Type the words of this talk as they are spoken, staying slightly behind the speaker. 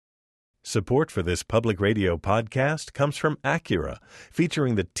Support for this public radio podcast comes from Acura,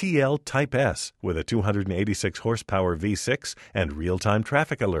 featuring the TL Type S with a 286 horsepower V6 and real-time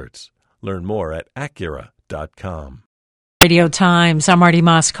traffic alerts. Learn more at Acura.com. Radio Times, I'm Marty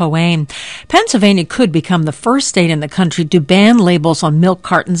Moss-Coane. Pennsylvania could become the first state in the country to ban labels on milk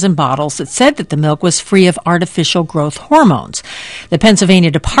cartons and bottles that said that the milk was free of artificial growth hormones. The Pennsylvania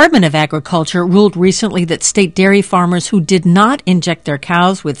Department of Agriculture ruled recently that state dairy farmers who did not inject their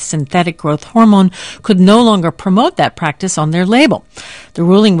cows with synthetic growth hormone could no longer promote that practice on their label. The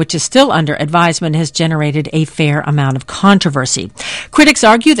ruling, which is still under advisement, has generated a fair amount of controversy. Critics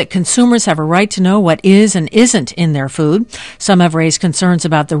argue that consumers have a right to know what is and isn't in their food. Some have raised concerns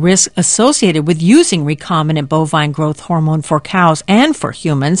about the risks associated with using recombinant bovine growth hormone for cows and for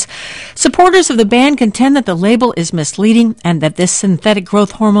humans. Supporters of the ban contend that the label is misleading and that this synthetic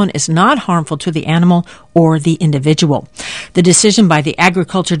growth hormone is not harmful to the animal or the individual. The decision by the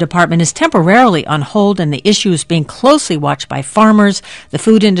Agriculture Department is temporarily on hold, and the issue is being closely watched by farmers, the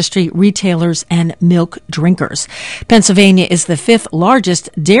food industry, retailers, and milk drinkers. Pennsylvania is the fifth largest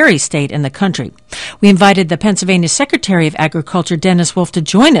dairy state in the country. We invited the Pennsylvania Secretary of Agriculture, Dennis Wolf, to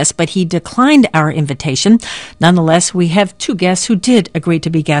join us, but he declined our invitation. Nonetheless, we have two guests who did agree to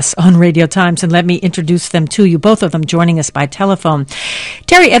be guests on Radio Times, and let me introduce them to you, both of them joining us by telephone.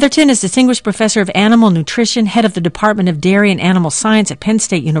 Terry Etherton is Distinguished Professor of Animal Nutrition, head of the Department of Dairy and Animal Science at Penn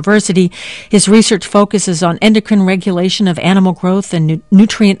State University. His research focuses on endocrine regulation of animal growth and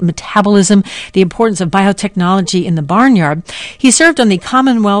nutrient metabolism, the importance of biotechnology in the barnyard. He served on the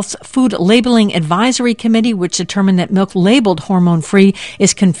Commonwealth's Food Labeling Advisory Committee, which determined that milk labeled hormone-free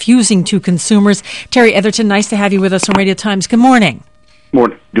is confusing to consumers. Terry Etherton, nice to have you with us on Radio Times. Good morning.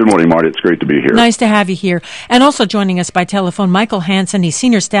 Good morning, Marty. It's great to be here. Nice to have you here. And also joining us by telephone, Michael Hansen. He's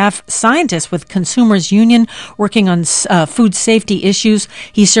Senior Staff Scientist with Consumers Union, working on food safety issues.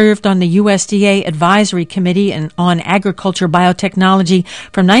 He served on the USDA Advisory Committee and on Agriculture Biotechnology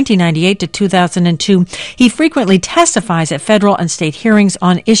from 1998 to 2002. He frequently testifies at federal and state hearings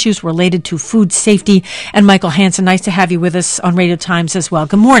on issues related to food safety. And Michael Hansen, nice to have you with us on Radio Times as well.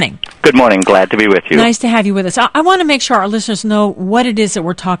 Good morning. Good morning. Glad to be with you. Nice to have you with us. I want to make sure our listeners know what it is that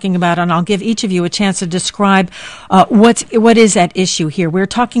we're talking about, and I'll give each of you a chance to describe what is at issue here. We're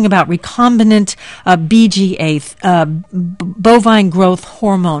talking about recombinant BGA, bovine growth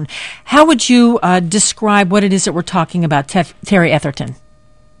hormone. How would you describe what it is that we're talking about, Terry Etherton?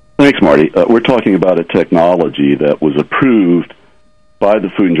 Thanks, Marty. We're talking about a technology that was approved by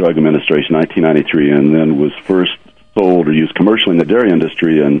the Food and Drug Administration in 1993 and then was first sold or used commercially in the dairy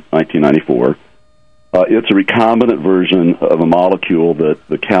industry in 1994. It's a recombinant version of a molecule that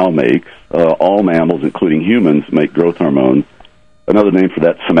the cow makes. All mammals, including humans, make growth hormone. Another name for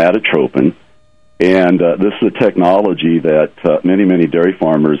that, somatotropin. And this is a technology that many dairy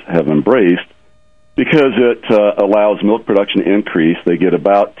farmers have embraced because it allows milk production to increase. They get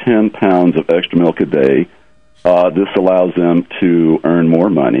about 10 pounds of extra milk a day. This allows them to earn more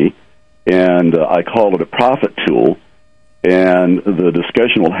money. And I call it a profit tool. And the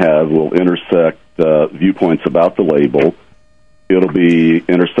discussion we'll have will intersect viewpoints about the label. It'll be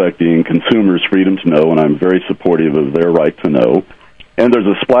intersecting consumers' freedom to know, and I'm very supportive of their right to know. And there's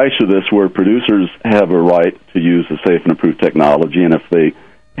a splash of this where producers have a right to use the safe and approved technology, and if they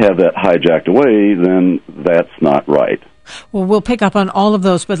have that hijacked away, then that's not right. Well, we'll pick up on all of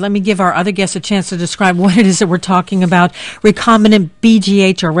those, but let me give our other guests a chance to describe what it is that we're talking about, recombinant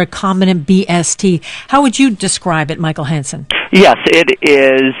BGH or recombinant BST. How would you describe it, Michael Hansen? Yes, it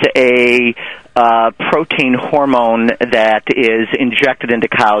is a protein hormone that is injected into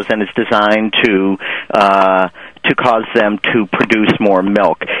cows and is designed to cause them to produce more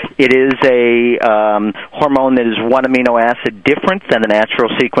milk. It is a hormone that is one amino acid different than the natural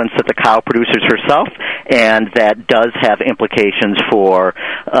sequence that the cow produces herself, and that does have implications for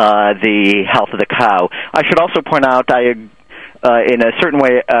the health of the cow. I should also point out, in a certain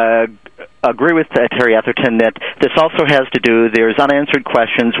way, agree with Terry Etherton that this also has to do, there's unanswered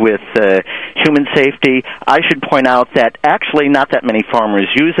questions with human safety. I should point out that actually not that many farmers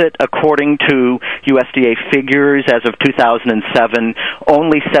use it. According to USDA figures, as of 2007,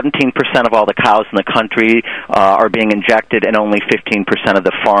 only 17% of all the cows in the country are being injected, and only 15% of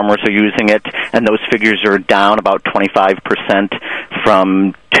the farmers are using it, and those figures are down about 25%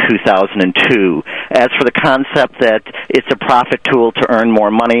 from 2002. As for the concept that it's a profit tool to earn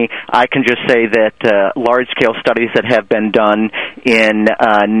more money, I can just say that large-scale studies that have been done in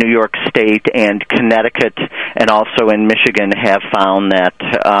New York State and Connecticut and also in Michigan have found that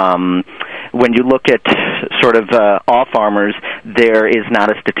when you look at sort of all farmers, there is not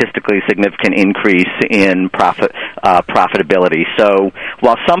a statistically significant increase in profitability. So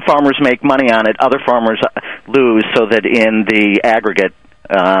while some farmers make money on it, other farmers lose, so that in the aggregate,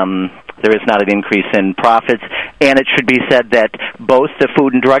 there is not an increase in profits. And it should be said that both the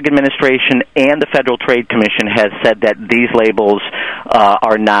Food and Drug Administration and the Federal Trade Commission has said that these labels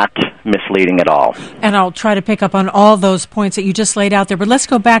are not misleading at all. And I'll try to pick up on all those points that you just laid out there. But let's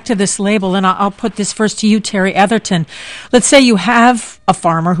go back to this label, and I'll put this first to you, Terry Etherton. Let's say you have a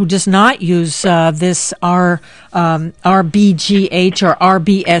farmer who does not use this RBGH or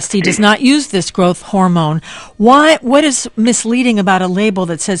RBST, does not use this growth hormone. What is misleading about a label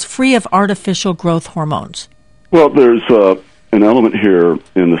that says free of artificial growth hormones? Well, there's an element here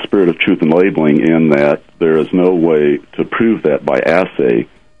in the spirit of truth in labeling in that there is no way to prove that by assay.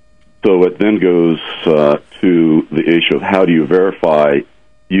 So it then goes to the issue of how do you verify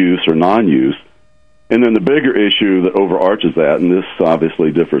use or non-use. And then the bigger issue that overarches that, and this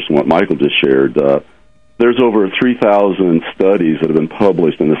obviously differs from what Michael just shared, there's over 3,000 studies that have been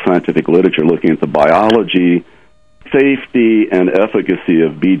published in the scientific literature looking at the biology, safety, and efficacy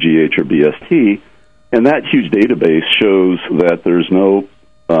of BGH or BST, and that huge database shows that there's no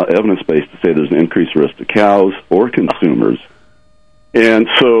evidence base to say there's an increased risk to cows or consumers. And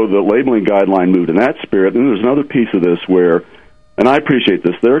so the labeling guideline moved in that spirit. And there's another piece of this where, and I appreciate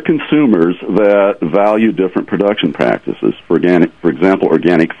this, there are consumers that value different production practices. For example,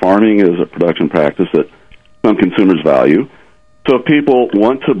 organic farming is a production practice that some consumers value. So if people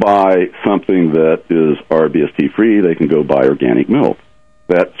want to buy something that is RBST-free, they can go buy organic milk.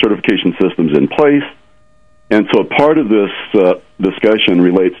 That certification system's in place. And so part of this discussion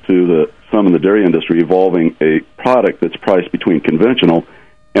relates to some in the dairy industry evolving a product that's priced between conventional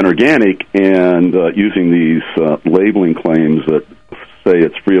and organic and using these labeling claims that say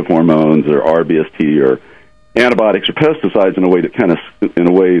it's free of hormones or RBST or antibiotics or pesticides in a way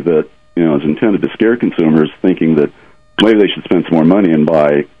that is intended to scare consumers, thinking that maybe they should spend some more money and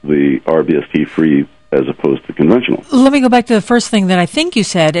buy the RBST-free as opposed to conventional. Let me go back to the first thing that I think you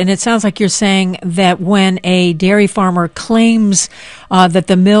said, and it sounds like you're saying that when a dairy farmer claims that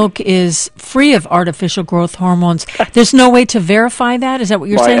the milk is free of artificial growth hormones, there's no way to verify that? Is that what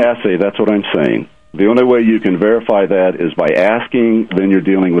you're saying? By assay, that's what I'm saying. The only way you can verify that is by asking. Then you're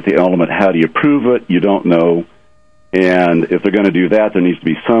dealing with the element, how do you prove it? You don't know. And if they're going to do that, there needs to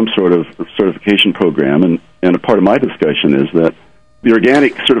be some sort of certification program. And a part of my discussion is that the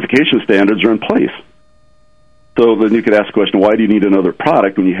organic certification standards are in place. So then you could ask the question, why do you need another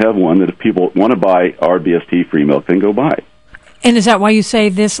product when you have one that if people want to buy RBST-free milk, then go buy? And is that why you say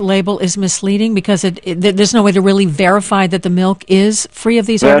this label is misleading? Because there's no way to really verify that the milk is free of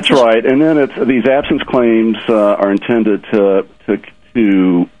these That's right. And then these absence claims are intended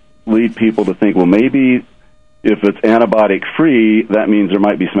to lead people to think, well, maybe if it's antibiotic-free, that means there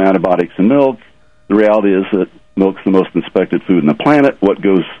might be some antibiotics in milk. The reality is that milk's the most inspected food on the planet. What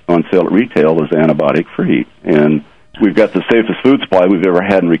goes on sale at retail is antibiotic-free. And we've got the safest food supply we've ever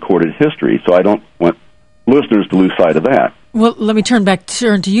had in recorded history, so I don't want listeners to lose sight of that. Well, let me turn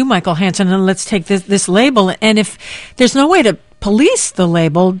to you, Michael Hansen, and let's take this label. And if there's no way to police the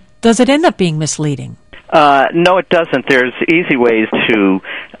label, does it end up being misleading? No, it doesn't. There's easy ways to,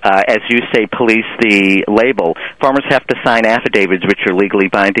 as you say, police the label. Farmers have to sign affidavits, which are legally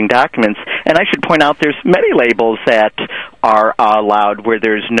binding documents. And I should point out there's many labels that are allowed where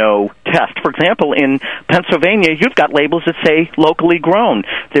there's no test. For example, in Pennsylvania, you've got labels that say locally grown.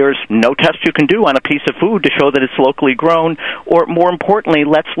 There's no test you can do on a piece of food to show that it's locally grown. Or more importantly,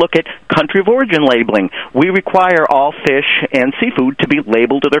 let's look at country of origin labeling. We require all fish and seafood to be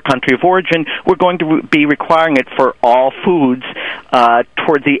labeled to their country of origin. We're going to be requiring it for all foods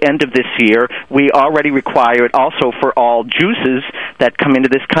toward the end of this year. We already require it also for all juices that come into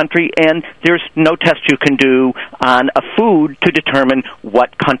this country, and there's no test you can do on a food to determine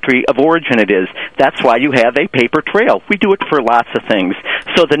what country of origin it is. That's why you have a paper trail. We do it for lots of things.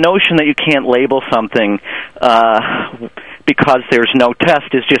 So the notion that you can't label something because there's no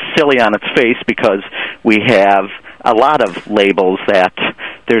test is just silly on its face, because we have a lot of labels that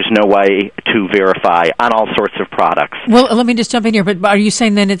there's no way to verify on all sorts of products. Well, let me just jump in here, but are you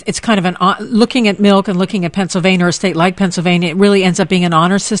saying then it's kind of looking at milk and looking at Pennsylvania or a state like Pennsylvania, it really ends up being an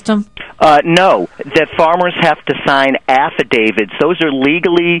honor system? No, that farmers have to sign affidavits. Those are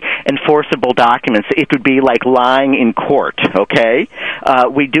legally enforceable documents. It would be like lying in court, okay?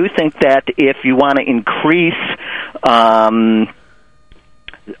 We do think that if you want to increase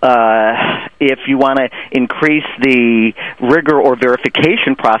the rigor or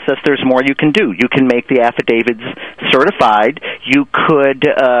verification process, there's more you can do. You can make the affidavits certified. You could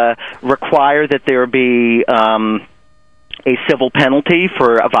require that there be a civil penalty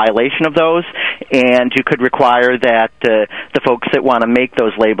for a violation of those, and you could require that the folks that want to make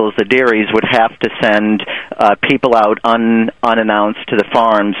those labels, the dairies, would have to send people out unannounced to the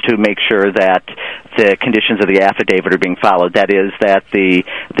farms to make sure that the conditions of the affidavit are being followed. That is, that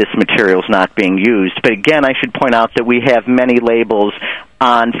this material is not being used. But again, I should point out that we have many labels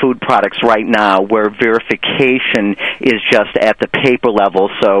on food products right now where verification is just at the paper level.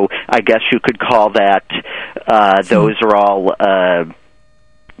 So I guess you could call that those are all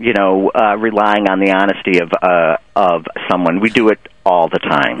relying on the honesty of someone. We do it all the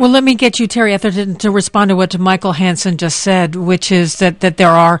time. Well, let me get you, Terry Etherton, to respond to what Michael Hansen just said, which is that there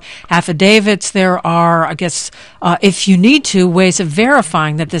are affidavits, there are, I guess, if you need to, ways of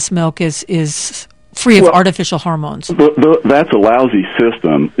verifying that this milk is free of artificial hormones. That's a lousy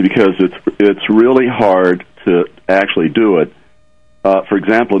system because it's really hard to actually do it. For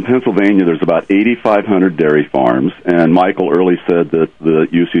example, in Pennsylvania, there's about 8,500 dairy farms, and Michael early said that the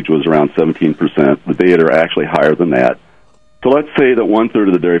usage was around 17%. The data are actually higher than that. So let's say that one-third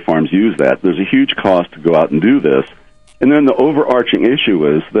of the dairy farms use that. There's a huge cost to go out and do this. And then the overarching issue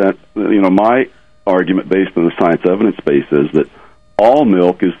is that, my argument based on the science evidence base is that all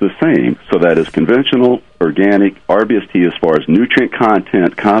milk is the same. So that is conventional, organic, RBST as far as nutrient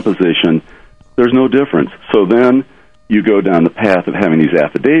content, composition, there's no difference. So then you go down the path of having these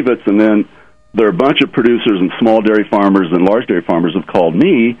affidavits, and then there are a bunch of producers and small dairy farmers and large dairy farmers have called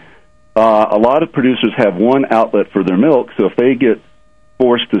me. A lot of producers have one outlet for their milk, so if they get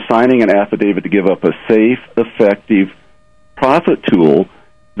forced to signing an affidavit to give up a safe, effective profit tool,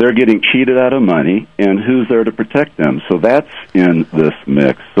 they're getting cheated out of money, and who's there to protect them? So that's in this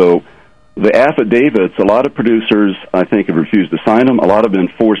mix. So the affidavits, a lot of producers, I think, have refused to sign them. A lot have been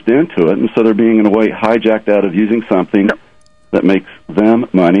forced into it, and so they're being, in a way, hijacked out of using something that makes them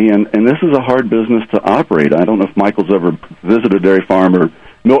money. And this is a hard business to operate. I don't know if Michael's ever visited a dairy farm or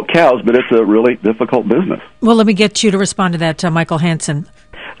milk cows, but it's a really difficult business. Well, let me get you to respond to that, Michael Hansen.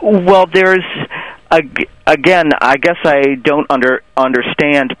 Well, there's... Again, I guess I don't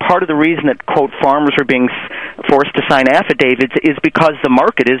understand. Part of the reason that, quote, farmers are being forced to sign affidavits is because the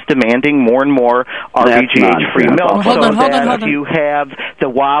market is demanding more and more RBGH-free milk. Hold on. If you have the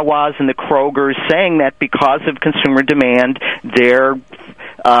WHYYs and the Krogers saying that because of consumer demand,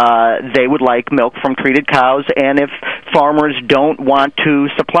 they would like milk from treated cows, and if farmers don't want to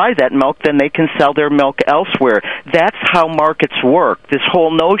supply that milk, then they can sell their milk elsewhere. That's how markets work. This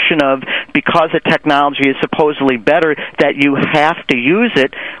whole notion of because the technology is supposedly better that you have to use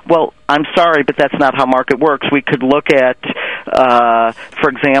it, well, I'm sorry, but that's not how market works. We could look at, for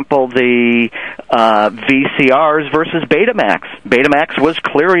example, the VCRs versus Betamax. Betamax was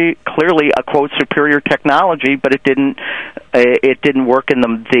clearly a, quote, superior technology, but it didn't work in the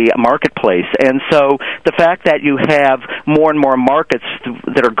marketplace. And so the fact that you have more and more markets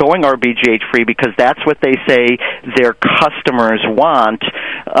that are going RBGH free because that's what they say their customers want,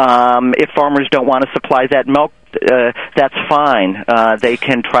 if farmers don't want to supply that milk, that's fine. They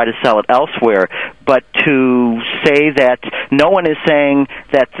can try to sell it elsewhere. But to say that no one is saying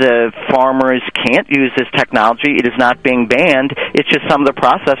that the farmers can't use this technology, it is not being banned. It's just some of the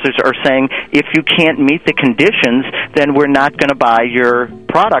processors are saying if you can't meet the conditions, then we're not going to buy your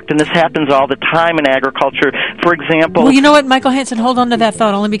product. And this happens all the time in agriculture. For example... Well, you know what, Michael Hansen, hold on to that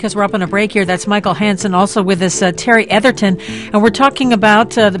thought, only because we're up on a break here. That's Michael Hansen, also with us, Terry Etherton. And we're talking about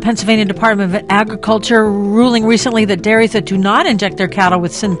the Pennsylvania Department of Agriculture ruling recently that dairies that do not inject their cattle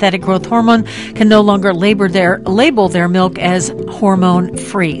with synthetic growth hormone can no longer label their milk as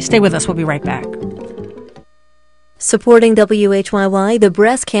hormone-free. Stay with us. We'll be right back. Supporting WHYY, the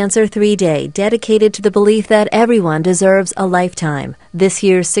Breast Cancer 3-Day, dedicated to the belief that everyone deserves a lifetime. This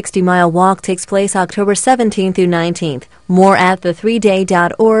year's 60-mile walk takes place October 17th through 19th. More at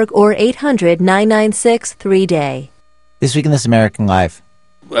the3day.org or 800-996-3DAY. This week in This American Life.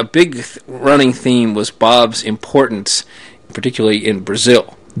 A big running theme was Bob's importance, particularly in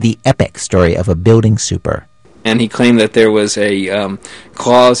Brazil. The epic story of a building super. And he claimed that there was a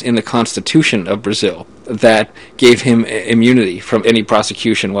clause in the Constitution of Brazil that gave him immunity from any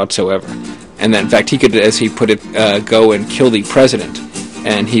prosecution whatsoever. And that, in fact, he could, as he put it, go and kill the president,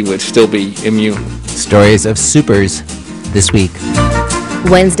 and he would still be immune. Stories of supers this week.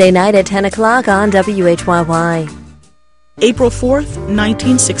 Wednesday night at 10 o'clock on WHYY. April 4th,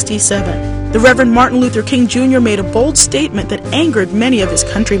 1967. The Reverend Martin Luther King Jr. made a bold statement that angered many of his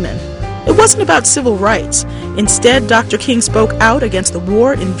countrymen. It wasn't about civil rights. Instead, Dr. King spoke out against the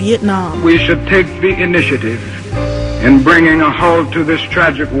war in Vietnam. We should take the initiative in bringing a halt to this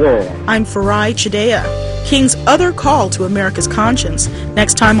tragic war. I'm Farai Chidea. King's other call to America's conscience.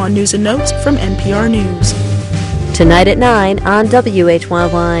 Next time on News and Notes from NPR News. Tonight at 9 on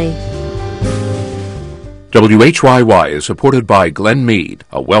WHYY. WHYY is supported by Glenn Mead,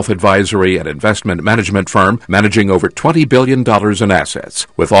 a wealth advisory and investment management firm managing over $20 billion in assets,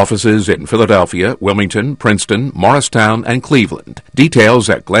 with offices in Philadelphia, Wilmington, Princeton, Morristown, and Cleveland. Details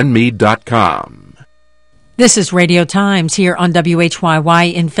at glenmead.com. This is Radio Times here on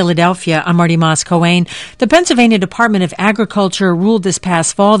WHYY in Philadelphia. I'm Marty Moss-Coane. The Pennsylvania Department of Agriculture ruled this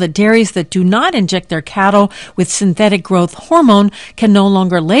past fall that dairies that do not inject their cattle with synthetic growth hormone can no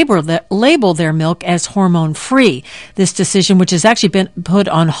longer label their milk as hormone-free. This decision, which has actually been put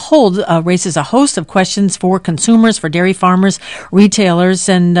on hold, raises a host of questions for consumers, for dairy farmers, retailers.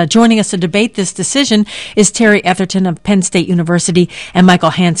 And joining us to debate this decision is Terry Etherton of Penn State University and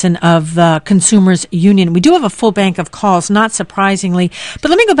Michael Hansen of Consumers Union. We do have a full bank of calls, not surprisingly. But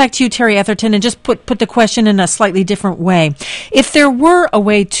let me go back to you, Terry Etherton, and just put the question in a slightly different way. If there were a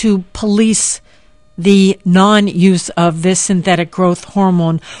way to police the non-use of this synthetic growth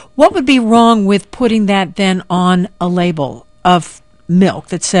hormone, what would be wrong with putting that then on a label of milk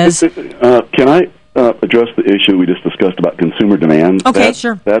that says... Can I address the issue we just discussed about consumer demand? Okay,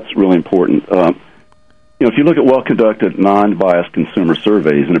 sure. That's really important. If you look at well-conducted, non-biased consumer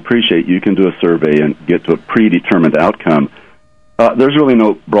surveys, and appreciate you can do a survey and get to a predetermined outcome, there's really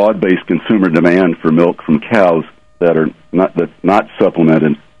no broad-based consumer demand for milk from cows that are not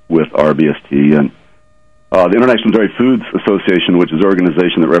supplemented with RBST. And the International Dairy Foods Association, which is an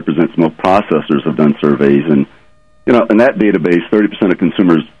organization that represents milk processors, have done surveys, and in that database, 30% of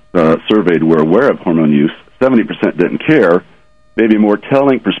consumers surveyed were aware of hormone use, 70% didn't care. Maybe a more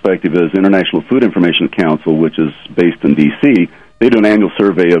telling perspective is International Food Information Council, which is based in D.C. They do an annual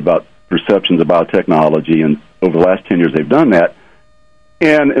survey about perceptions of biotechnology, and over the last 10 years they've done that.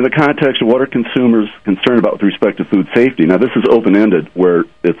 And in the context of what are consumers concerned about with respect to food safety, now this is open-ended, where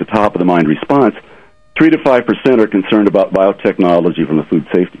it's a top-of-the-mind response, 3 to 5% are concerned about biotechnology from a food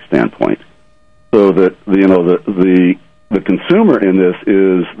safety standpoint. So that the consumer in this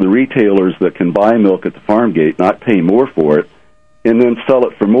is the retailers that can buy milk at the farm gate, not pay more for it, and then sell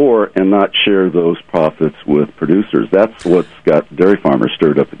it for more and not share those profits with producers. That's what's got dairy farmers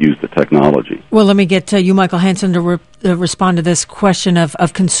stirred up that use the technology. Well, let me get you, Michael Hansen, to respond to this question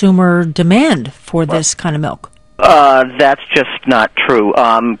of consumer demand for this kind of milk. That's just not true.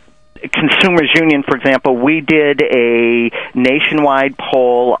 Consumers Union, for example, we did a nationwide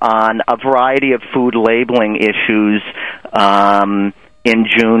poll on a variety of food labeling issues in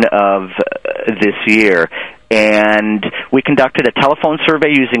June of this year. And we conducted a telephone survey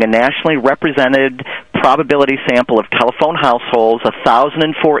using a nationally represented probability sample of telephone households.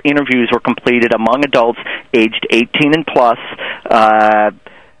 1,004 interviews were completed among adults aged 18 and plus.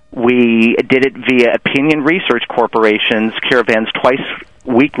 We did it via Opinion Research Corporation's Caravan's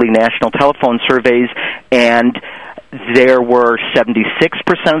twice-weekly national telephone surveys, and there were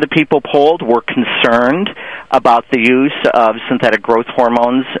 76% of the people polled were concerned about the use of synthetic growth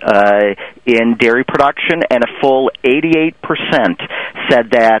hormones in dairy production, and a full 88%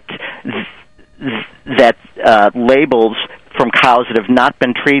 said that labels from cows that have not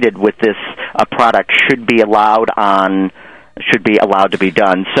been treated with this product should be allowed to be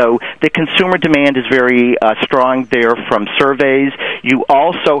done. So the consumer demand is very strong there from surveys. You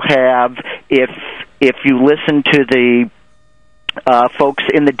also have, if you listen to the folks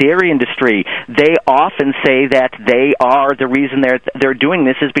in the dairy industry, they often say that they are the reason they're doing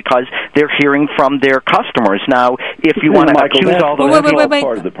this is because they're hearing from their customers. Now, if you want to accuse all those, that's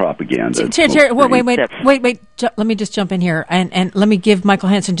part of the propaganda. Wait. Let me just jump in here, and let me give Michael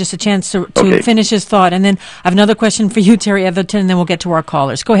Hansen just a chance to finish his thought, and then I have another question for you, Terry Etherton, and then we'll get to our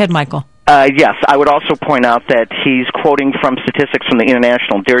callers. Go ahead, Michael. Yes, I would also point out that he's quoting from statistics from the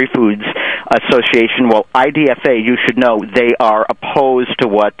International Dairy Foods Association. Well, IDFA, you should know, they are opposed to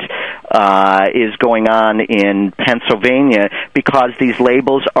what is going on in Pennsylvania because these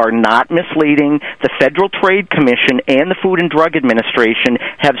labels are not misleading. The Federal Trade Commission and the Food and Drug Administration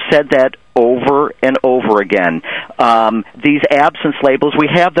have said that over and over again. These absence labels, we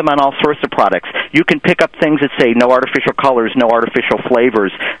have them on all sorts of products. You can pick up things that say no artificial colors, no artificial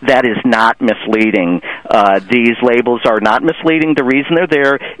flavors. That is not misleading. These labels are not misleading. The reason they're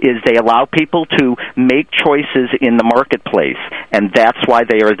there is they allow people to make choices in the marketplace, and that's why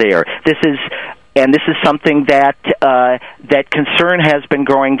they are there. This is something that concern has been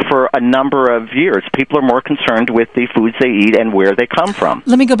growing for a number of years. People are more concerned with the foods they eat and where they come from.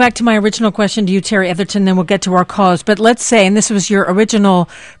 Let me go back to my original question to you, Terry Etherton, then we'll get to our callers. But let's say, and this was your original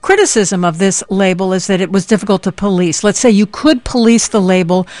criticism of this label, is that it was difficult to police. Let's say you could police the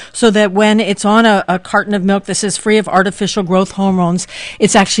label so that when it's on a carton of milk that says free of artificial growth hormones,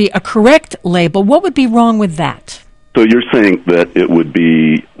 it's actually a correct label. What would be wrong with that? So you're saying that it would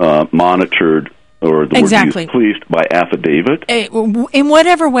be monitored or the word used, policed by affidavit? In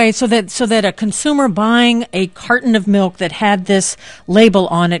whatever way, so that a consumer buying a carton of milk that had this label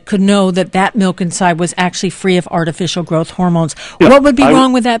on it could know that milk inside was actually free of artificial growth hormones. Yeah, what would be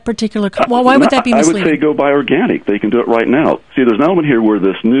wrong with that particular? Why would that be misleading? I would say go buy organic. They can do it right now. See, there's an element here where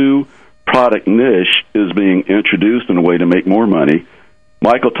this new product niche is being introduced in a way to make more money.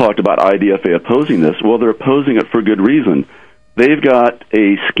 Michael talked about IDFA opposing this. Well, they're opposing it for good reason. They've got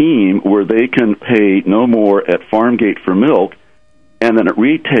a scheme where they can pay no more at farm gate for milk, and then at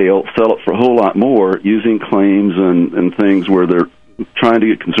retail sell it for a whole lot more using claims and things where they're trying to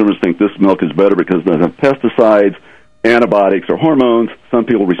get consumers to think this milk is better because it doesn't have pesticides, antibiotics, or hormones. Some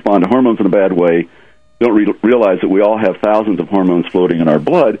people respond to hormones in a bad way, don't realize that we all have thousands of hormones floating in our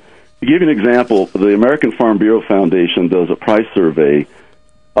blood. To give you an example, the American Farm Bureau Foundation does a price survey.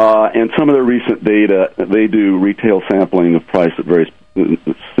 And some of their recent data, they do retail sampling of price at various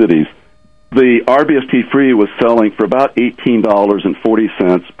cities. The RBST free was selling for about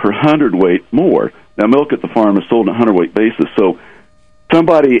 $18.40 per hundredweight more. Now, milk at the farm is sold on a hundredweight basis. So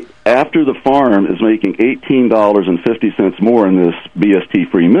somebody after the farm is making $18.50 more in this BST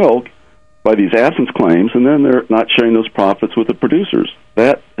free milk by these absence claims, and then they're not sharing those profits with the producers.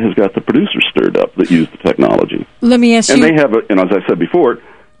 That has got the producers stirred up that use the technology. Let me ask you. And they have, as I said before,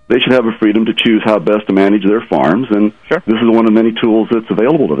 they should have a freedom to choose how best to manage their farms, and this is one of many tools that's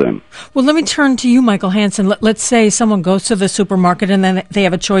available to them. Well, let me turn to you, Michael Hansen. Let's say someone goes to the supermarket and then they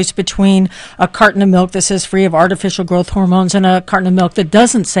have a choice between a carton of milk that says free of artificial growth hormones and a carton of milk that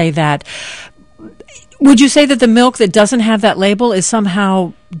doesn't say that. Would you say that the milk that doesn't have that label is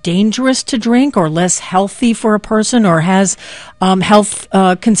somehow dangerous to drink or less healthy for a person or has health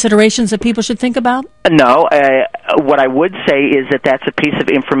considerations that people should think about? No. What I would say is that that's a piece of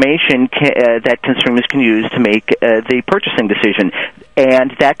information that consumers can use to make the purchasing decision.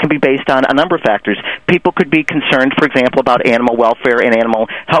 And that can be based on a number of factors. People could be concerned, for example, about animal welfare and animal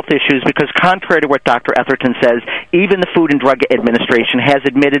health issues because contrary to what Dr. Etherton says, even the Food and Drug Administration has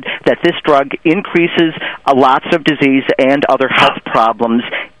admitted that this drug increases lots of disease and other health problems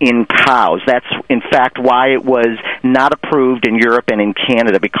in cows. That's, in fact, why it was not approved in Europe and in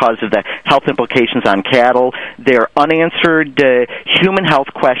Canada because of the health implications on cattle. There are unanswered human health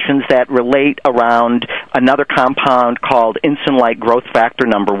questions that relate around another compound called insulin-like growth factor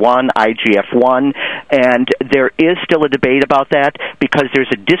number 1, IGF-1, and there is still a debate about that because there's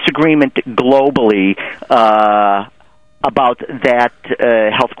a disagreement globally about that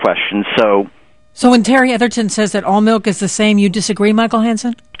health question. So when Terry Etherton says that all milk is the same, you disagree, Michael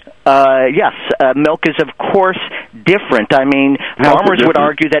Hansen? Yes. Milk is, of course, different. I mean, farmers would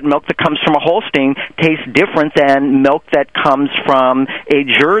argue that milk that comes from a Holstein tastes different than milk that comes from a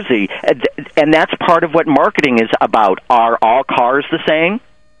Jersey. And that's part of what marketing is about. Are all cars the same?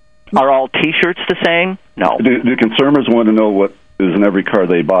 Are all T-shirts the same? No. Do consumers want to know what is in every car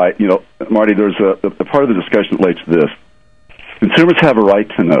they buy? You know, Marty, there's a part of the discussion that relates to this. Consumers have a right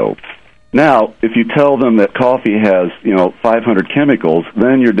to know. Now, if you tell them that coffee has, 500 chemicals,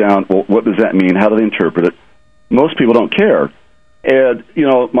 then you're down, well, what does that mean? How do they interpret it? Most people don't care. And,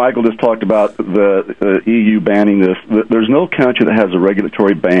 Michael just talked about the EU banning this. There's no country that has a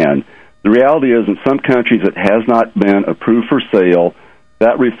regulatory ban. The reality is in some countries it has not been approved for sale.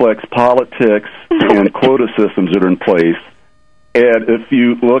 That reflects politics and quota systems that are in place. And if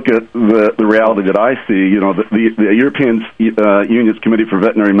you look at the reality that I see, the European Union's Committee for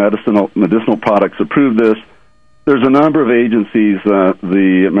Veterinary Medicinal Products approved this. There's a number of agencies,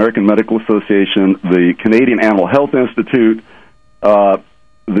 the American Medical Association, the Canadian Animal Health Institute,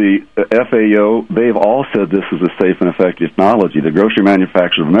 the FAO, they've all said this is a safe and effective technology, the Grocery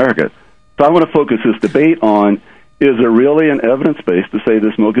Manufacturers of America. So I want to focus this debate on, is there really an evidence base to say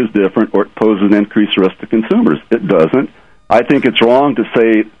this milk is different or it poses an increased risk to consumers? It doesn't. I think it's wrong to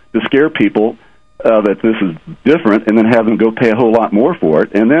scare people that this is different and then have them go pay a whole lot more for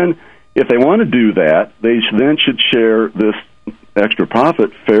it. And then if they want to do that, they should share this extra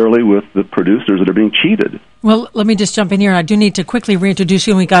profit fairly with the producers that are being cheated. Well, let me just jump in here. I do need to quickly reintroduce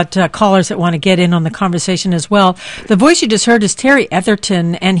you, and we got callers that want to get in on the conversation as well. The voice you just heard is Terry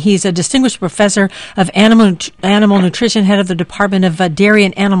Etherton, and he's a distinguished professor of animal nutrition, head of the Department of Dairy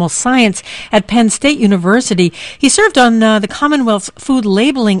and Animal Science at Penn State University. He served on the Commonwealth's Food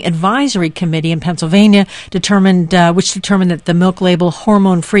Labeling Advisory Committee in Pennsylvania, which determined that the milk label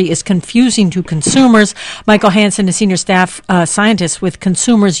hormone-free is confusing to consumers. Michael Hansen is senior staff scientist with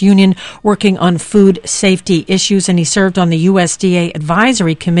Consumers Union working on food safety safety issues, and he served on the USDA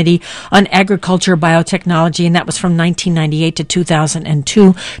Advisory Committee on Agriculture Biotechnology, and that was from 1998 to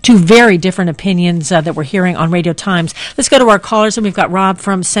 2002. Two very different opinions that we're hearing on Radio Times. Let's go to our callers, and we've got Rob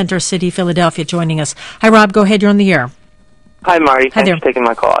from Center City, Philadelphia, joining us. Hi, Rob. Go ahead. You're on the air. Hi, Marty. Hi Thanks there. for taking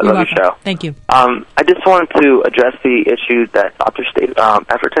my call. I love your show. Thank you. I just wanted to address the issue that Dr.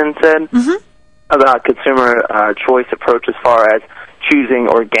 Efferton said about consumer choice approach as far as choosing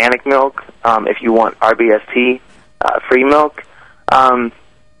organic milk if you want RBST free milk.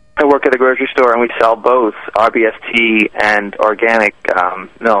 I work at a grocery store, and we sell both RBST and organic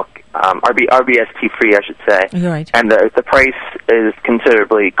milk. RBST free, I should say. Right. And the price is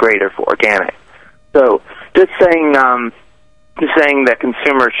considerably greater for organic. So just saying that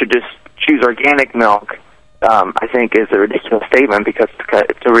consumers should just choose organic milk, I think, is a ridiculous statement because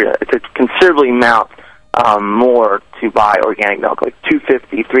it's a considerably amount more to buy organic milk, like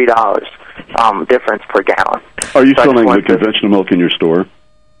 $2.50, $3 difference per gallon. Are you selling the conventional milk in your store?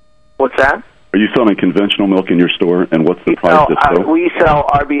 What's that? Are you selling conventional milk in your store, and what's the price? We sell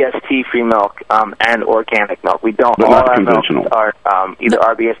RBST free milk and organic milk. We don't. But all not our conventional. milks are either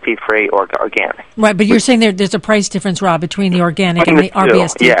RBST free or organic. Right, but you're saying there's a price difference, Rob, between the organic and the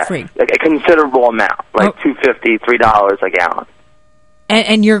RBST free. Like a considerable amount, like $2.50, $3 a gallon.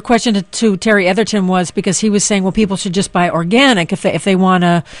 And your question to Terry Etherton was because he was saying, well, people should just buy organic if they want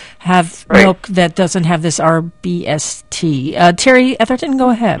to have milk that doesn't have this RBST. Terry Etherton,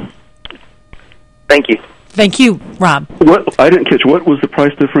 go ahead. Thank you. Thank you, Rob. What I didn't catch. What was the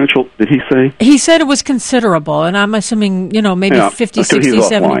price differential? Did he say? He said it was considerable, and I'm assuming maybe 50, 60, he's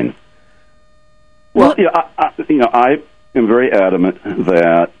 70. Offline. Well, I am very adamant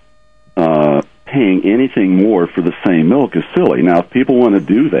that paying anything more for the same milk is silly. Now, if people want to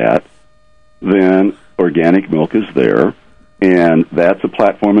do that, then organic milk is there, and that's a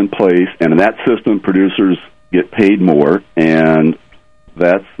platform in place, and in that system, producers get paid more, and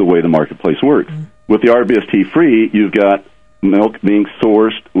that's the way the marketplace works. Mm-hmm. With the RBST free, you've got milk being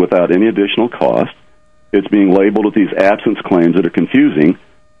sourced without any additional cost. It's being labeled with these absence claims that are confusing.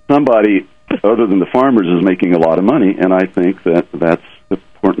 Somebody other than the farmers is making a lot of money, and I think that's the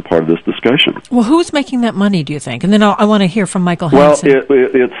important part of this discussion. Well, who's making that money, do you think? And then I want to hear from Michael Hansen. Well,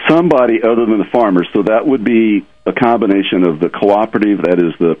 it's somebody other than the farmers, so that would be a combination of the cooperative, that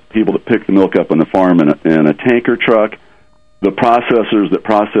is the people that pick the milk up on the farm in a tanker truck, the processors that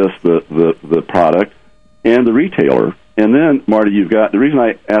process the product, and the retailer. And then, Marty, you've got, the reason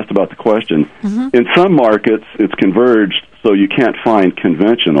I asked about the question, in some markets it's converged, so you can't find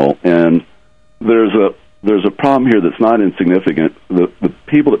conventional, and there's a problem here that's not insignificant. The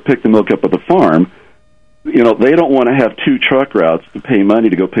people that pick the milk up at the farm, they don't want to have two truck routes to pay money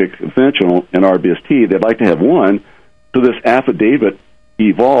to go pick conventional and RBST. They'd like to have one. So this affidavit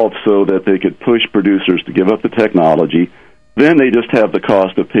evolved so that they could push producers to give up the technology. Then they just have the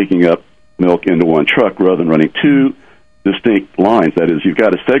cost of picking up milk into one truck rather than running two distinct lines. That is, you've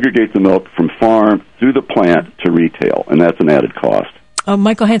got to segregate the milk from farm through the plant to retail, and that's an added cost.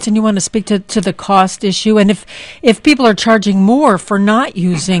 Michael Hansen, you want to speak to the cost issue? And if people are charging more for not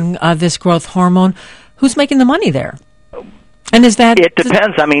using this growth hormone, who's making the money there? And is that... It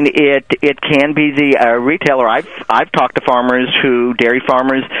depends. I mean, it can be the retailer. I've talked to dairy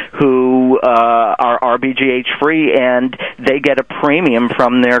farmers who are RBGH free, and they get a premium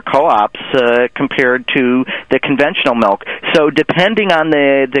from their co-ops compared to the conventional milk. So depending on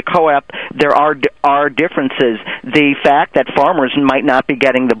the co-op, there are differences. The fact that farmers might not be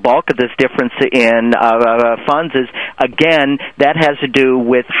getting the bulk of this difference in funds is, again, that has to do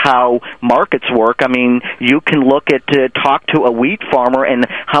with how markets work. I mean, you can talk to a wheat farmer and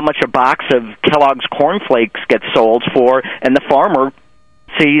how much a box of Kellogg's Corn Flakes gets sold for, and the farmer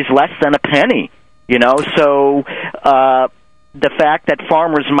sees less than a penny, So the fact that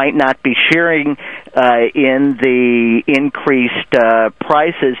farmers might not be sharing in the increased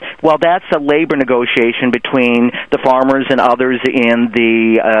prices, well, that's a labor negotiation between the farmers and others in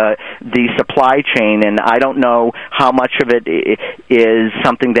the supply chain, and I don't know how much of it is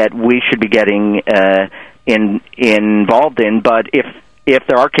something that we should be getting involved in, but if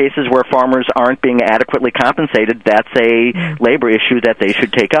there are cases where farmers aren't being adequately compensated, that's a labor issue that they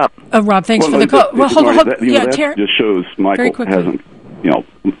should take up. Rob, thanks for the call. Well, hold on. That just shows Michael hasn't,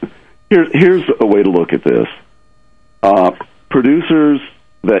 here's a way to look at this. Producers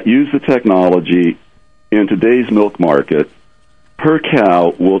that use the technology in today's milk market, per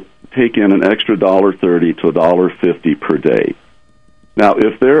cow will take in an extra $1.30 to $1.50 per day. Now,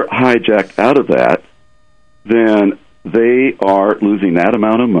 if they're hijacked out of that, then they are losing that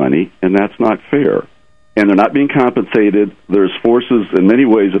amount of money, and that's not fair. and they're not being compensated. There's forces in many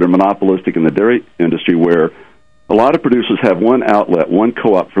ways that are monopolistic in the dairy industry where a lot of producers have one outlet, one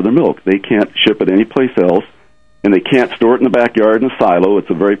co-op for their milk. They can't ship it anyplace else, and they can't store it in the backyard in a silo. It's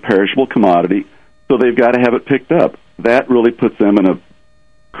a very perishable commodity, so they've got to have it picked up. That really puts them in a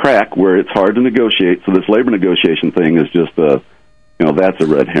crack where it's hard to negotiate. So this labor negotiation thing is just that's a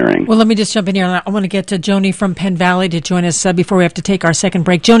red herring. Well, let me just jump in here. I want to get to Joni from Penn Valley to join us before we have to take our second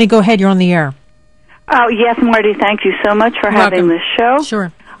break. Joni, go ahead. You're on the air. Oh, yes, Marty, thank you so much for having this show.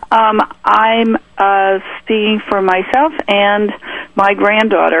 Sure. I'm speaking for myself and my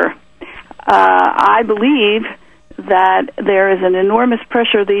granddaughter. I believe that there is an enormous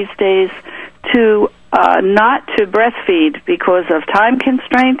pressure these days to not to breastfeed because of time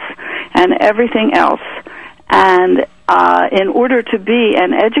constraints and everything else. And in order to be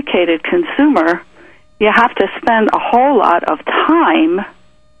an educated consumer, you have to spend a whole lot of time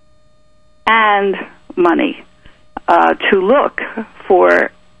and money to look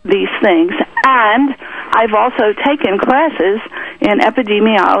for these things. And I've also taken classes in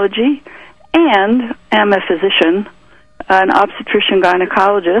epidemiology and am a physician, an obstetrician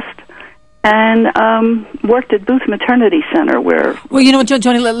gynecologist, and worked at Booth Maternity Center where... Well, you know what,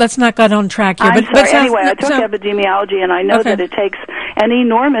 Joni, let's not get on track here. I'm sorry. Anyway, I took epidemiology, and I know that it takes an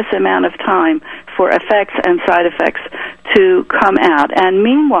enormous amount of time for effects and side effects to come out. And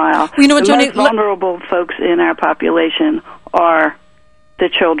meanwhile, the most vulnerable folks in our population are the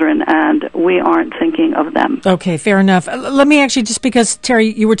children, and we aren't thinking of them. Okay, fair enough. Let me actually, just because,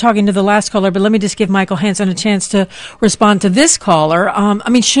 Terry, you were talking to the last caller, but let me just give Michael Hansen a chance to respond to this caller.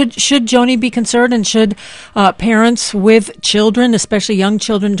 Should Joni be concerned, and should parents with children, especially young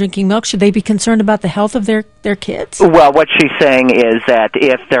children drinking milk, should they be concerned about the health of their kids? Well, what she's saying is that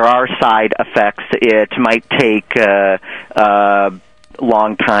if there are side effects, it might take a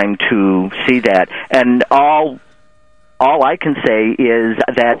long time to see that. And all I can say is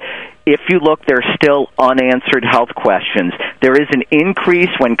that if you look, there's still unanswered health questions. There is an increase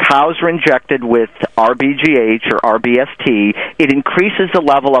when cows are injected with RBGH or RBST. It increases the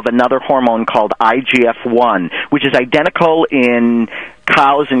level of another hormone called IGF-1, which is identical in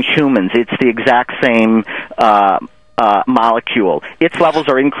cows and humans. It's the exact same molecule. Its levels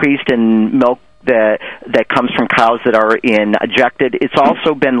are increased in milk that comes from cows that are injected. It's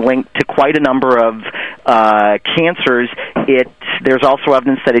also been linked to quite a number of cancers. There's also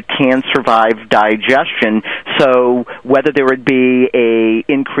evidence that it can survive digestion. So whether there would be a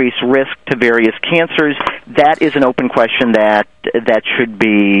increased risk to various cancers, that is an open question that should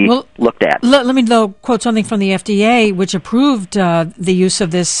be looked at. Let me, though, quote something from the FDA, which approved the use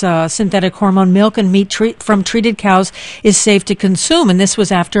of this synthetic hormone. Milk and meat from treated cows is safe to consume, and this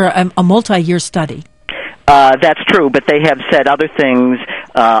was after a multi-year study. That's true, but they have said other things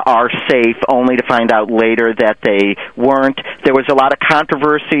are safe, only to find out later that they weren't. There was a lot of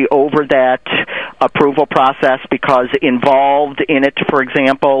controversy over that approval process because involved in it, for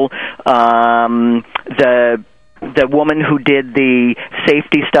example, the woman who did the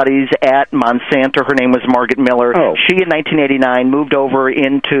safety studies at Monsanto, her name was Margaret Miller. She, in 1989, moved over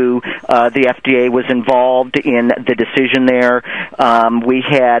into the FDA, was involved in the decision there. We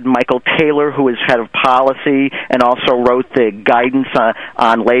had Michael Taylor, who is head of policy and also wrote the guidance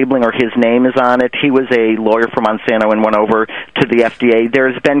on labeling, or his name is on it. He was a lawyer for Monsanto and went over to the FDA.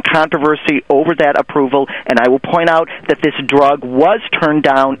 There's been controversy over that approval, and I will point out that this drug was turned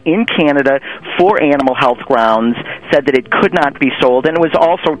down in Canada for animal health grounds, said that it could not be sold, and it was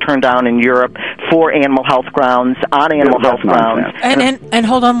also turned down in Europe for animal health grounds, on animal health grounds. And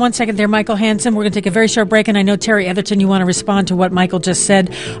hold on one second there, Michael Hansen. We're going to take a very short break, and I know, Terry Etherton, you want to respond to what Michael just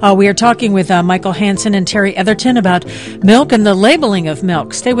said. We are talking with Michael Hansen and Terry Etherton about milk and the labeling of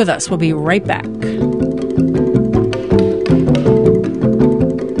milk. Stay with us. We'll be right back.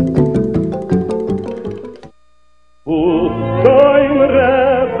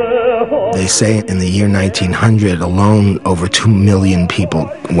 They say in the year 1900 alone, over 2 million people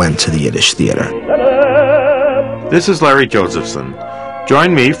went to the Yiddish theater. This is Larry Josephson.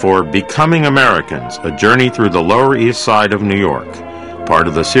 Join me for Becoming Americans, a journey through the Lower East Side of New York. Part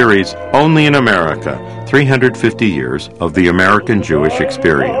of the series, Only in America, 350 years of the American Jewish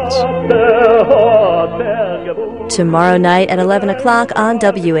experience. Tomorrow night at 11 o'clock on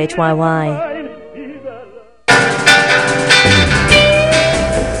WHYY.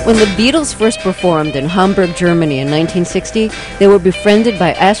 When the Beatles first performed in Hamburg, Germany in 1960, they were befriended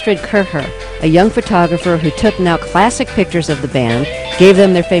by Astrid Kircher, a young photographer who took now classic pictures of the band, gave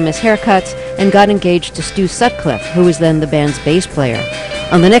them their famous haircuts, and got engaged to Stu Sutcliffe, who was then the band's bass player.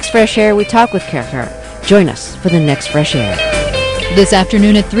 On the next Fresh Air, we talk with Kircher. Join us for the next Fresh Air. This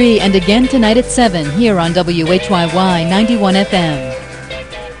afternoon at 3 and again tonight at 7 here on WHYY 91 FM.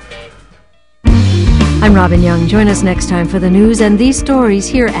 I'm Robin Young. Join us next time for the news and these stories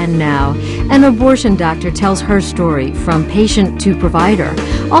here and now. An abortion doctor tells her story from patient to provider.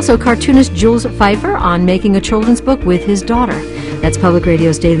 Also, cartoonist Jules Pfeiffer on making a children's book with his daughter. That's Public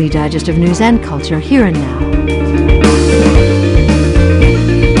Radio's daily digest of news and culture here and now.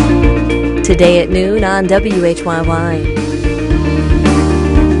 Today at noon on WHYY.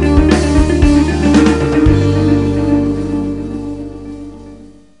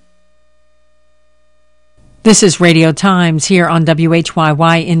 This is Radio Times here on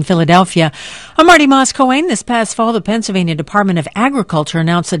WHYY in Philadelphia. I'm Marty Moss-Coane. This past fall, the Pennsylvania Department of Agriculture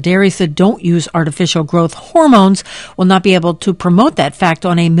announced that dairies that don't use artificial growth hormones will not be able to promote that fact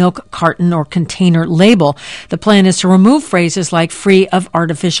on a milk carton or container label. The plan is to remove phrases like free of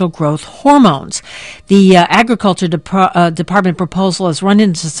artificial growth hormones. The Agriculture Department proposal has run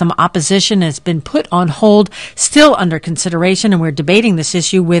into some opposition and has been put on hold, still under consideration, and we're debating this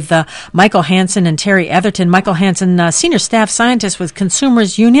issue with Michael Hansen and Terry Etherton. Michael Hansen, Senior Staff Scientist with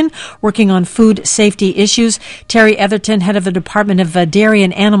Consumers Union, working on food safety issues. Terry Etherton, Head of the Department of Dairy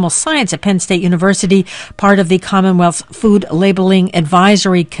and Animal Science at Penn State University, part of the Commonwealth's Food Labeling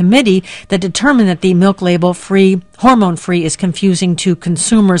Advisory Committee that determined that the milk label hormone-free is confusing to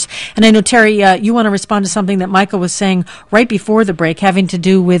consumers. And I know, Terry, you want to respond to something that Michael was saying right before the break having to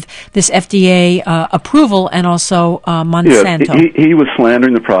do with this FDA approval and also Monsanto. Yeah, he was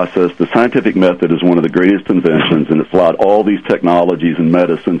slandering the process. The scientific method is one of the greatest inventions, and it's allowed all these technologies and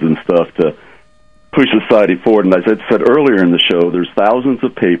medicines and stuff to push society forward. And as I said earlier in the show, there's thousands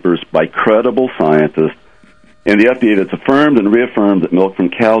of papers by credible scientists and the FDA that's affirmed and reaffirmed that milk from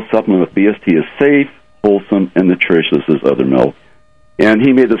cows supplemented with BST is safe, wholesome, and nutritious as other milk. And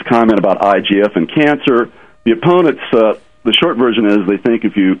he made this comment about IGF and cancer. The opponents, the short version is they think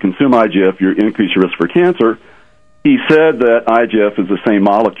if you consume IGF, you increase your risk for cancer. He said that IGF is the same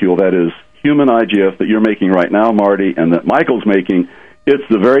molecule, that is, human IGF that you're making right now, Marty, and that Michael's making. It's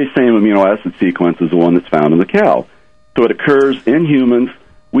the very same amino acid sequence as the one that's found in the cow. So it occurs in humans.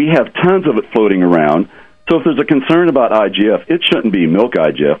 We have tons of it floating around. So if there's a concern about IGF, it shouldn't be milk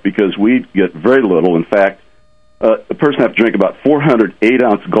IGF because we get very little. In fact, a person has to drink about 400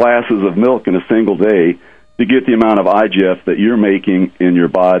 8-ounce glasses of milk in a single day to get the amount of IGF that you're making in your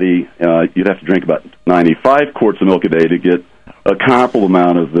body. You'd have to drink about 95 quarts of milk a day to get a comparable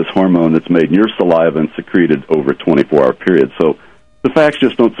amount of this hormone that's made in your saliva and secreted over a 24-hour period. So the facts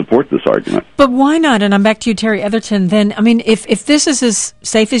just don't support this argument. But why not? And I'm back to you, Terry Etherton. Then, I mean, if this is as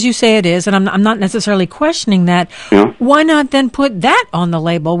safe as you say it is, and I'm not necessarily questioning that, why not then put that on the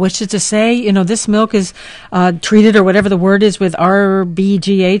label, which is to say, you know, this milk is treated, or whatever the word is, with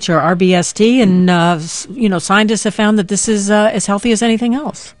RBGH or RBST, and, you know, scientists have found that this is as healthy as anything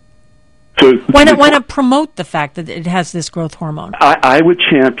else. So why not promote the fact that it has this growth hormone? I would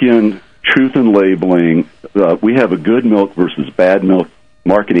champion truth in labeling. We have a good milk versus bad milk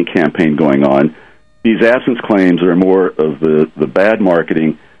marketing campaign going on. These absence claims are more of the bad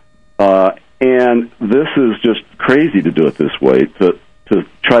marketing, and this is just crazy to do it this way, to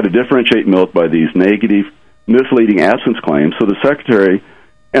try to differentiate milk by these negative, misleading absence claims. So the Secretary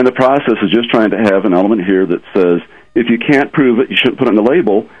and the process is just trying to have an element here that says, if you can't prove it, you shouldn't put it on the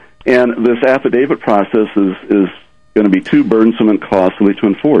label. And this affidavit process is going to be too burdensome and costly to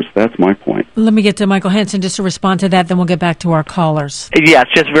enforce. That's my point. Let me get to Michael Hansen just to respond to that, then we'll get back to our callers. Yes,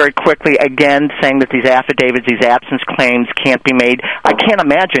 just very quickly, again, saying that these affidavits, these absence claims can't be made. I can't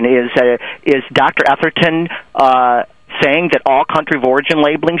imagine, is Dr. Etherton saying that all country of origin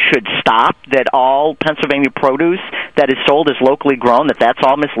labeling should stop, that all Pennsylvania produce that is sold as locally grown, that's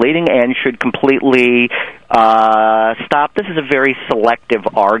all misleading and should completely stop? This is a very selective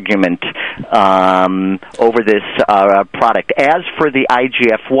argument over this product. As for the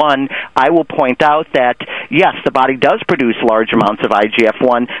IGF-1, I will point out that, yes, the body does produce large amounts of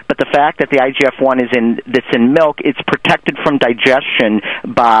IGF-1, but the fact that the IGF-1 that's in milk, it's protected from digestion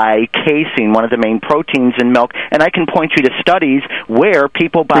by casein, one of the main proteins in milk. And I can point you to studies where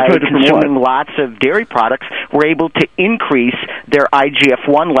people, by consuming lots of dairy products, were able to increase their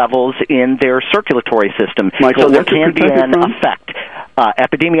IGF-1 levels in their circulatory system. Michael, so there can be an effect.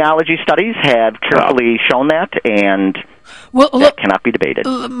 Epidemiology studies have carefully shown that, and that cannot be debated.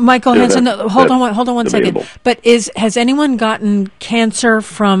 Michael Hansen, hold on one second. But has anyone gotten cancer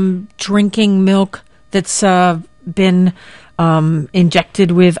from drinking milk that's been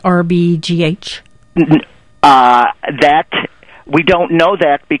injected with RBGH? That we don't know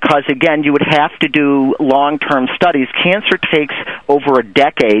that because, again, you would have to do long-term studies. Cancer takes over a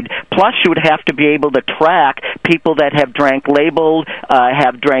decade, plus you would have to be able to track people that have drank labeled,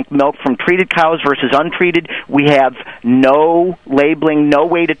 have drank milk from treated cows versus untreated. We have no labeling, no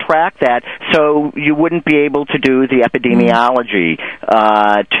way to track that, so you wouldn't be able to do the epidemiology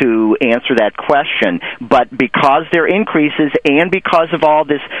to answer that question. But because there are increases and because of all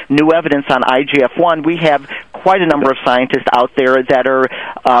this new evidence on IGF-1, we have quite a number of scientists out there that are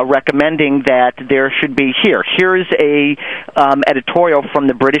recommending that there should be Here's a editorial from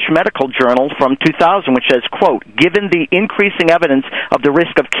the British Medical Journal from 2000, which says, quote, given the increasing evidence of the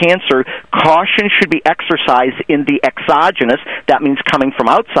risk of cancer, caution should be exercised in the exogenous, that means coming from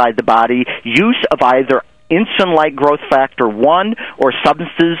outside the body, use of either insulin-like growth factor 1 or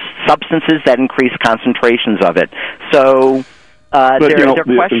substances that increase concentrations of it. So there are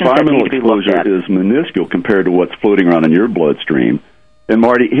questions that need to be looked at. The environmental exposure is minuscule compared to what's floating around in your bloodstream. And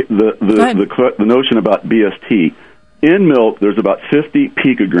Marty, the notion about BST, in milk there's about 50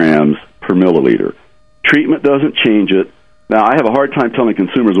 picograms per milliliter. Treatment doesn't change it. Now, I have a hard time telling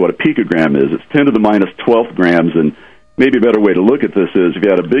consumers what a picogram is. It's 10 to the minus 12 grams, and maybe a better way to look at this is if you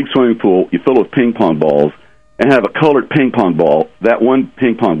had a big swimming pool, you fill it with ping pong balls, and have a colored ping pong ball, that one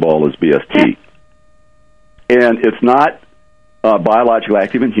ping pong ball is BST. And it's not biologically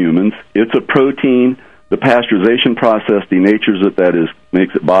active in humans. It's a protein. The pasteurization process denatures it, that is,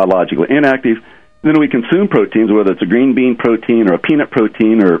 makes it biologically inactive. Then we consume proteins, whether it's a green bean protein or a peanut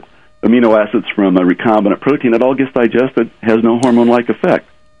protein or amino acids from a recombinant protein. It all gets digested, has no hormone-like effect.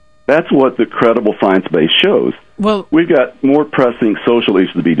 That's what the credible science base shows. Well, we've got more pressing social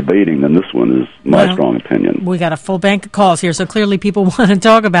issues to be debating than this one is my strong opinion. We got a full bank of calls here, so clearly people want to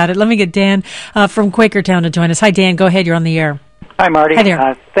talk about it. Let me get Dan from Quakertown to join us. Hi, Dan. Go ahead. You're on the air. Hi, Marty. Hi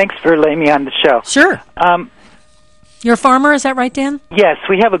there. Thanks for letting me on the show. Sure. You're a farmer, is that right, Dan? Yes,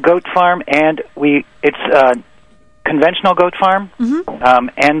 we have a goat farm, and it's a conventional goat farm,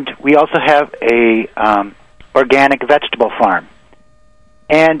 and we also have a organic vegetable farm.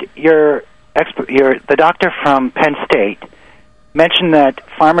 And the doctor from Penn State mentioned that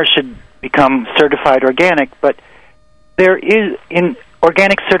farmers should become certified organic, but there is, in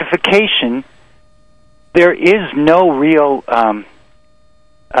organic certification, there is no real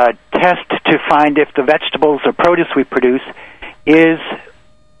test to find if the vegetables or produce we produce is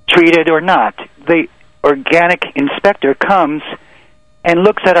treated or not. The organic inspector comes and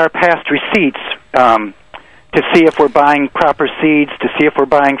looks at our past receipts to see if we're buying proper seeds, to see if we're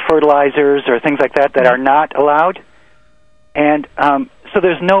buying fertilizers or things like that are not allowed. And so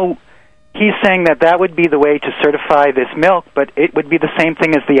there's no... He's saying that would be the way to certify this milk, but it would be the same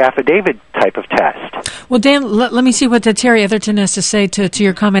thing as the affidavit type of test. Well, Dan, let me see what Terry Etherton has to say to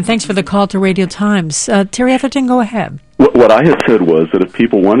your comment. Thanks for the call to Radio Times. Terry Etherton, go ahead. What I had said was that if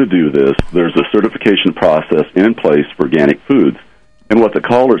people want to do this, there's a certification process in place for organic foods. And what the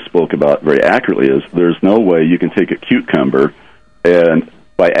caller spoke about very accurately is there's no way you can take a cucumber and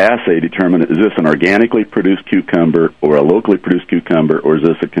by assay determine, is this an organically produced cucumber or a locally produced cucumber, or is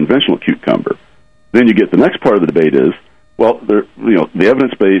this a conventional cucumber? Then you get the next part of the debate is, well, the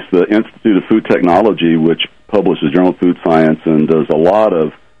evidence base, the Institute of Food Technology, which publishes Journal of Food Science and does a lot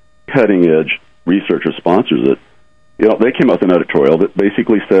of cutting-edge research or sponsors it, they came out with an editorial that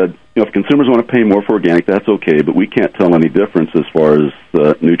basically said, if consumers want to pay more for organic, that's okay, but we can't tell any difference as far as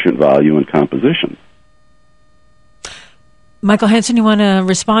nutrient value and composition. Michael Hansen, you want to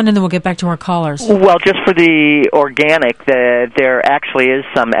respond, and then we'll get back to our callers. Well, just for the organic, there actually is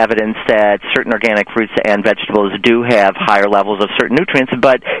some evidence that certain organic fruits and vegetables do have higher levels of certain nutrients,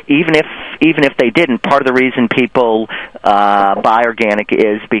 but even if they didn't, part of the reason people buy organic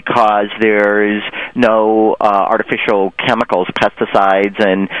is because there's no artificial chemicals, pesticides,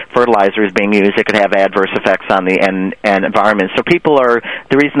 and fertilizers being used that could have adverse effects on the environment. So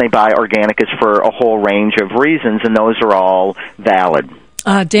the reason they buy organic is for a whole range of reasons, and those are all valid.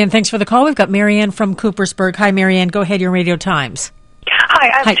 Dan, thanks for the call. We've got Marianne from Coopersburg. Hi, Marianne. Go ahead, your Radio Times. Hi,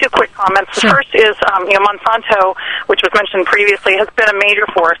 I have two quick comments. The first is, Monsanto, which was mentioned previously, has been a major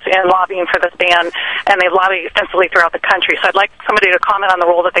force in lobbying for this ban, and they've lobbied extensively throughout the country. So I'd like somebody to comment on the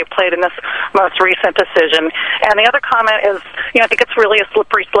role that they've played in this most recent decision. And the other comment is, I think it's really a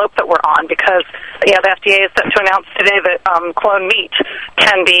slippery slope that we're on because, the FDA is set to announce today that clone meat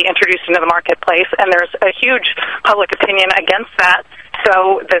can be introduced into the marketplace, and there's a huge public opinion against that.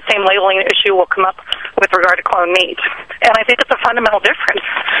 So the same labeling issue will come up with regard to cloned meat. And I think it's a fundamental difference.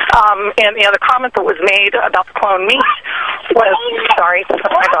 And, the comment that was made about the cloned meat was, sorry, that's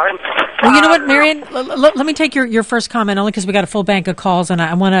my daughter. Well, you know what, Marion? Let me take your first comment, only because we got a full bank of calls, and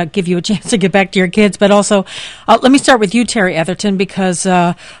I want to give you a chance to get back to your kids. But also, let me start with you, Terry Etherton, because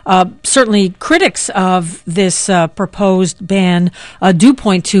certainly critics of this proposed ban do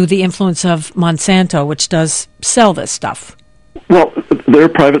point to the influence of Monsanto, which does sell this stuff. Well, they're a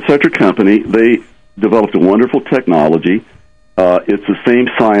private sector company. They developed a wonderful technology. It's the same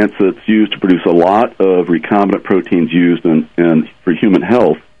science that's used to produce a lot of recombinant proteins used for human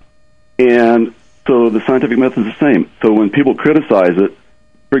health. And so the scientific method is the same. So when people criticize it,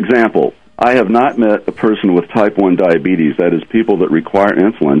 for example, I have not met a person with type 1 diabetes, that is people that require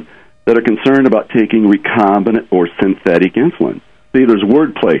insulin, that are concerned about taking recombinant or synthetic insulin. See, there's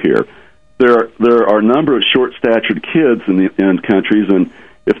wordplay here. There are a number of short-statured kids in countries, and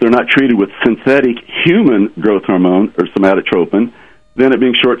if they're not treated with synthetic human growth hormone or somatotropin, then it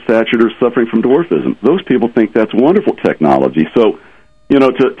being short-statured or suffering from dwarfism. Those people think that's wonderful technology. So,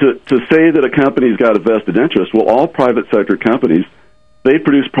 to say that a company's got a vested interest, well, all private sector companies, they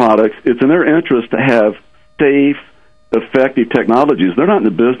produce products. It's in their interest to have safe, effective technologies. They're not in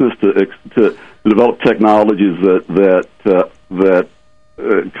the business to develop technologies that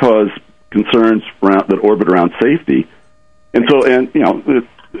cause concerns that orbit around safety. And so, in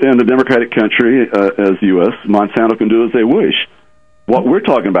the democratic country, as the U.S., Monsanto can do as they wish. What we're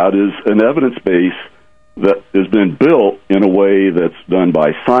talking about is an evidence base that has been built in a way that's done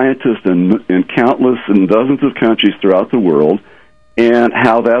by scientists in countless and dozens of countries throughout the world, and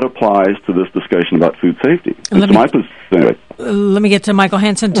how that applies to this discussion about food safety. Anyway. Let me get to Michael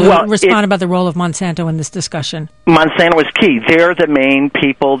Hansen to respond about the role of Monsanto in this discussion. Monsanto is key. They're the main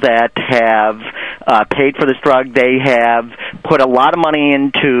people that have paid for this drug. They have put a lot of money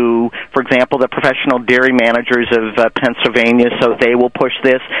into, for example, the professional dairy managers of Pennsylvania, so they will push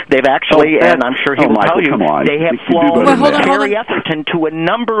this. They've actually, and I'm sure he will tell you, they have flown Terry Etherton to a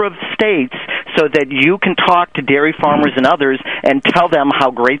number of states so that you can talk to dairy farmers and others and tell them how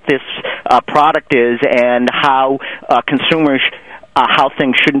great this product is and how consumers how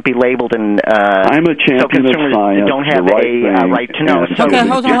things shouldn't be labeled, and I'm a champion so consumers of science, don't have a right to know. So okay,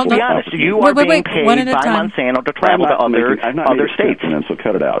 hold on. Be honest, you are being paid by Monsanto to travel to other states. So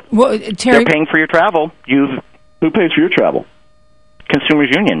cut it out. Well, Terry, they're paying for your travel. Who pays for your travel? Consumers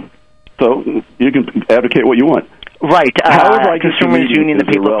Union. So you can advocate what you want. Right. Consumers Union, the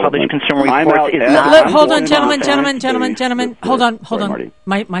people who publish consumer reports, is not... Hold on, gentlemen. Hold on.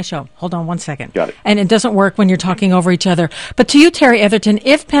 My show. Hold on 1 second. Got it. And it doesn't work when you're talking over each other. But to you, Terry Etherton,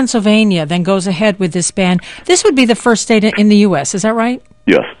 if Pennsylvania then goes ahead with this ban, this would be the first state in the U.S., is that right?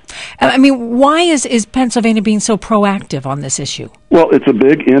 Yes. I mean, why is Pennsylvania being so proactive on this issue? Well, it's a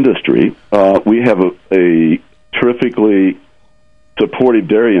big industry. We have a terrifically supportive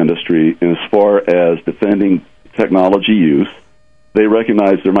dairy industry as far as defending technology use. They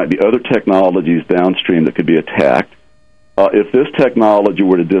recognize there might be other technologies downstream that could be attacked. If this technology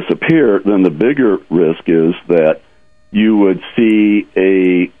were to disappear, then the bigger risk is that you would see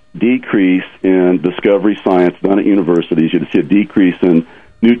a decrease in discovery science done at universities. You'd see a decrease in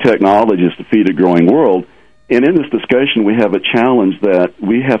new technologies to feed a growing world. And in this discussion, we have a challenge that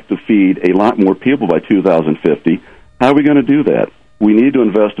we have to feed a lot more people by 2050. How are we going to do that? We need to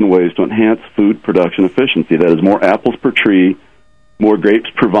invest in ways to enhance food production efficiency. That is, more apples per tree, more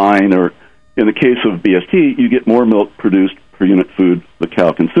grapes per vine, or in the case of BST, you get more milk produced per unit food the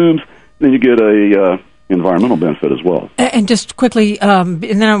cow consumes, then you get a environmental benefit as well. And just quickly, and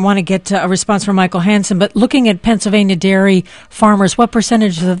then I want to get a response from Michael Hansen, but looking at Pennsylvania dairy farmers, what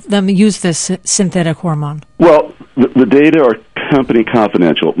percentage of them use this synthetic hormone? Well, the data are company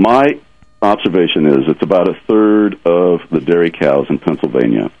confidential. My observation is it's about a third of the dairy cows in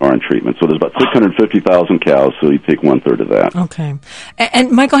Pennsylvania are in treatment. So there's about 650,000 cows, so you take one-third of that. Okay. And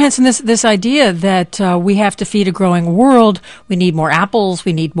Michael Hansen, this idea that we have to feed a growing world, we need more apples,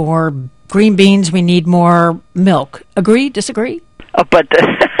 we need more green beans, we need more milk. Agree? Disagree? But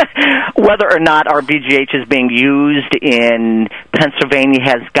whether or not our BGH is being used in Pennsylvania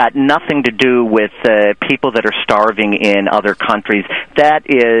has got nothing to do with people that are starving in other countries. That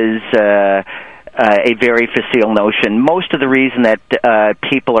is a very facile notion. Most of the reason that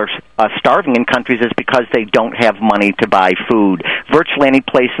people are starving in countries is because they don't have money to buy food. Virtually any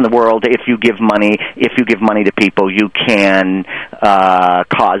place in the world, if you give money to people, you can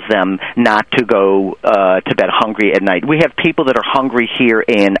cause them not to go to bed hungry at night. We have people that are hungry here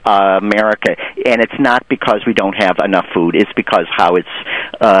in America, and it's not because we don't have enough food. It's because how it's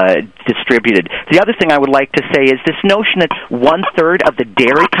distributed. The other thing I would like to say is this notion that 1/3 of the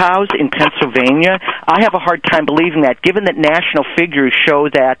dairy cows in Pennsylvania, I have a hard time believing that, given that national figures show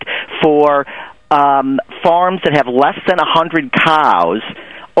that for farms that have less than 100 cows,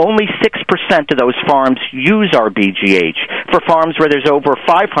 only 6% of those farms use RBGH. For farms where there's over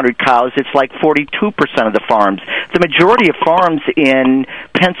 500 cows, it's like 42% of the farms. The majority of farms in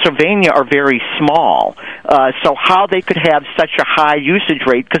Pennsylvania are very small. So how they could have such a high usage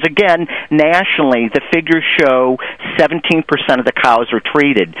rate, because again, nationally, the figures show 17% of the cows are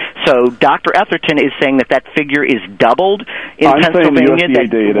treated. So Dr. Etherton is saying that that figure is doubled in Pennsylvania,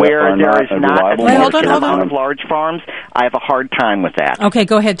 where there is not a large amount of large farms. I have a hard time with that. Okay,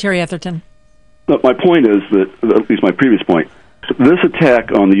 go ahead, Terry Etherton. My point is that, at least my previous point, this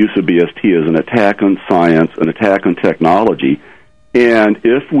attack on the use of BST is an attack on science, an attack on technology, and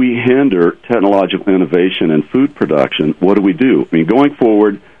if we hinder technological innovation in food production, what do? I mean, going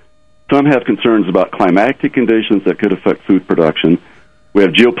forward, some have concerns about climatic conditions that could affect food production. We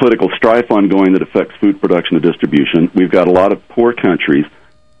have geopolitical strife ongoing that affects food production and distribution. We've got a lot of poor countries.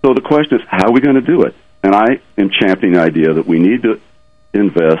 So the question is, how are we going to do it? And I am championing the idea that we need to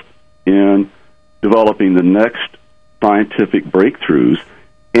invest in developing the next scientific breakthroughs,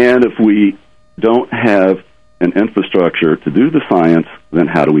 and if we don't have an infrastructure to do the science, then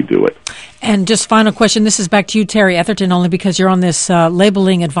how do we do it? And just final question, this is back to you, Terry Etherton, only because you're on this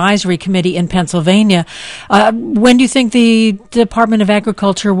labeling advisory committee in Pennsylvania. When do you think the Department of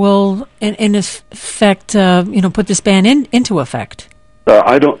Agriculture will, in effect, put this ban into effect? This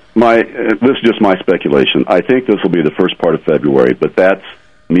is just my speculation. I think this will be the first part of February, but that's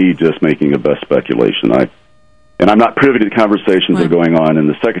me just making a best speculation. And I'm not privy to the conversations that are going on in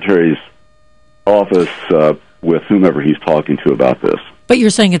the Secretary's office with whomever he's talking to about this. But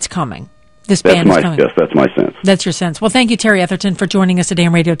you're saying it's coming. This ban is coming. Yes, that's my sense. That's your sense. Well, thank you, Terry Etherton, for joining us today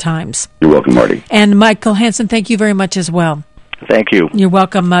on Radio Times. You're welcome, Marty. And Michael Hansen, thank you very much as well. Thank you. You're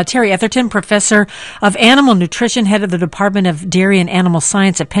welcome. Terry Etherton, Professor of Animal Nutrition, Head of the Department of Dairy and Animal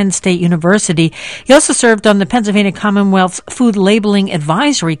Science at Penn State University. He also served on the Pennsylvania Commonwealth's Food Labeling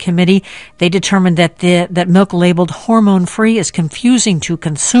Advisory Committee. They determined that milk labeled hormone-free is confusing to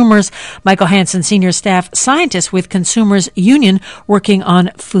consumers. Michael Hansen, Senior Staff Scientist with Consumers Union, working on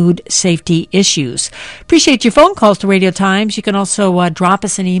food safety issues. Appreciate your phone calls to Radio Times. You can also drop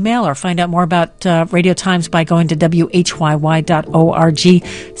us an email or find out more about Radio Times by going to WHYY.org/Radio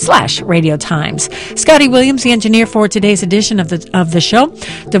Times. Scotty Williams, the engineer for today's edition of the show.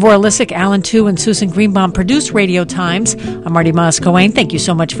 Devorah Lissick, Alan Tu, and Susan Greenbaum produced Radio Times. I'm Marty Moss-Coane. Thank you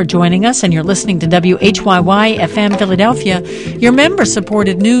so much for joining us, and you're listening to WHYY FM Philadelphia, your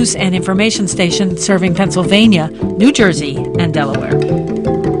member-supported news and information station serving Pennsylvania, New Jersey, and Delaware.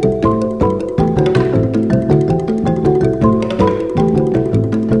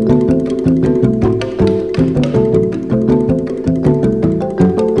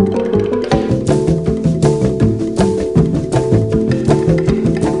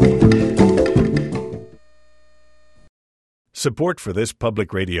 Support for this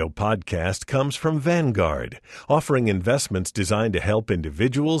public radio podcast comes from Vanguard, offering investments designed to help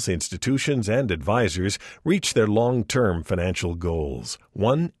individuals, institutions, and advisors reach their long-term financial goals.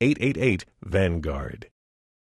 1-888-VANGUARD.